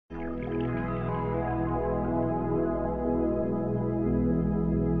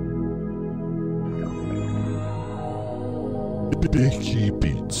Dicky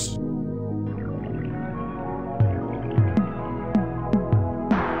Beats.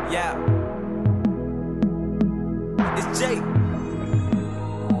 Yeah, it's Jake.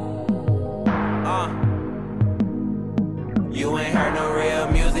 You ain't heard no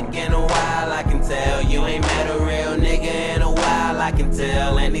real music in a while, I can tell. You ain't met a real nigga in a while, I can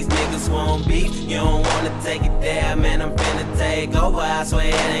tell. And these niggas won't beef, you don't wanna take it there. Man, I'm finna take over, I swear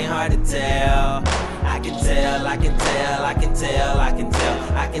it ain't hard to tell. I can tell, I can tell, I can tell, I can tell,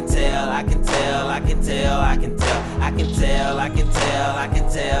 I can tell, I can tell, I can tell, I can tell, I can tell, I can tell, I can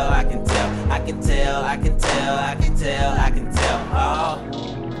tell, I can tell, I can tell, I can tell, I can tell, I can tell.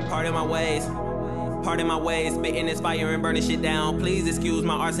 Oh, pardon my ways. Pardon my ways, spitting this fire and burning shit down. Please excuse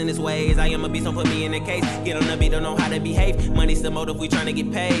my arsonist ways. I am a beast, don't put me in a case. Get on the beat, don't know how to behave. Money's the motive, we tryna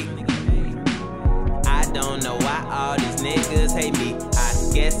get paid. I don't know why all these niggas hate me.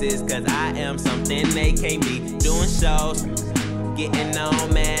 I guess it's cause I am something they can't be. Doing shows, getting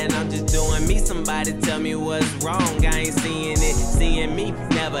on, man, I'm just doing me. Somebody tell me what's wrong, I ain't seeing it. Seeing me,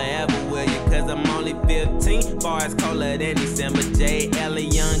 never ever will you, cause I'm only 15. Bars colder than December, J.L. a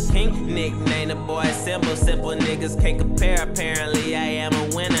young king. Nickname the boy simple, simple niggas can't compare. Apparently I am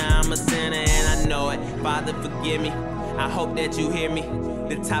a winner, I'm a sinner and I know it. Father forgive me, I hope that you hear me.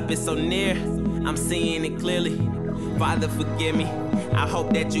 The top is so near, I'm seeing it clearly. Father forgive me, I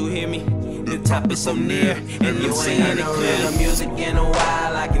hope that you hear me. The top is so near, and you ain't no real music in a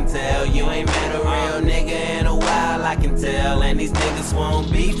while, I can tell. You ain't met a real nigga in a while, I can tell. And these niggas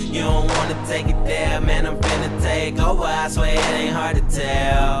won't beef, you don't wanna take it there. Man, I'm finna take over, I swear it ain't hard to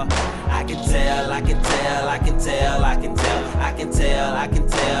tell. I can tell, I can tell, I can tell, I can tell, I can tell, I can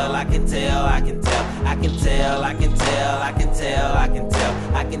tell, I can tell, I can tell, I can tell, I can tell, I can tell, I can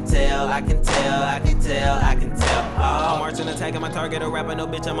tell, I can tell, I can tell, I can tell, I can tell. I'm marching, attacking my target, a rapper, no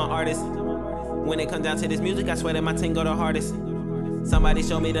bitch, I'm an artist. When it comes down to this music, I swear that my team go the hardest. Somebody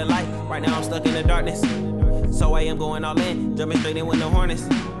show me the light, right now I'm stuck in the darkness. So I am going all in, jumping straight in with no harness.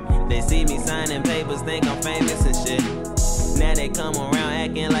 They see me signing papers, think I'm famous and shit. Now they come around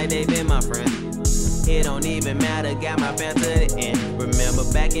acting like they been my friend. It don't even matter, got my fam to the end. Remember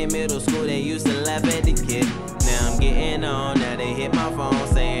back in middle school, they used to laugh at the kid. Now I'm getting on, now they hit my phone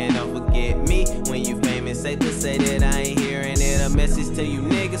saying don't forget me. When you famous, safe to say that I ain't hearing it. A message to you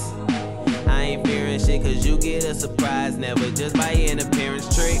niggas, I ain't fearing shit, cause you get a surprise, never just by an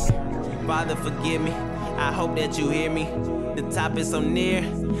appearance trick. Father forgive me, I hope that you hear me. The top is so near,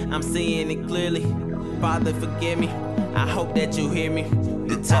 I'm seeing it clearly. Father forgive me, I hope that you hear me.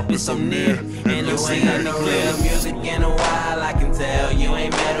 The top is so near, and you ain't heard no real music in a while, I can tell. You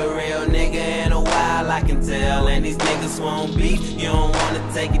ain't met a real nigga in a while, I can tell. And these niggas won't beef, you don't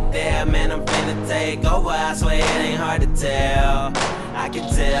wanna take it there. Man, I'm finna take over, I swear it ain't hard to tell. I can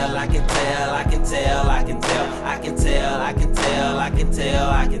tell, I can tell, I can tell, I can tell, I can tell, I can tell, I can tell,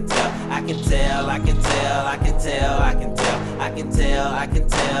 I can tell, I can tell, I can tell, I can tell, I can tell, I can tell, I can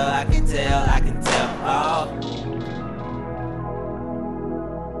tell, I can tell, I can tell, oh.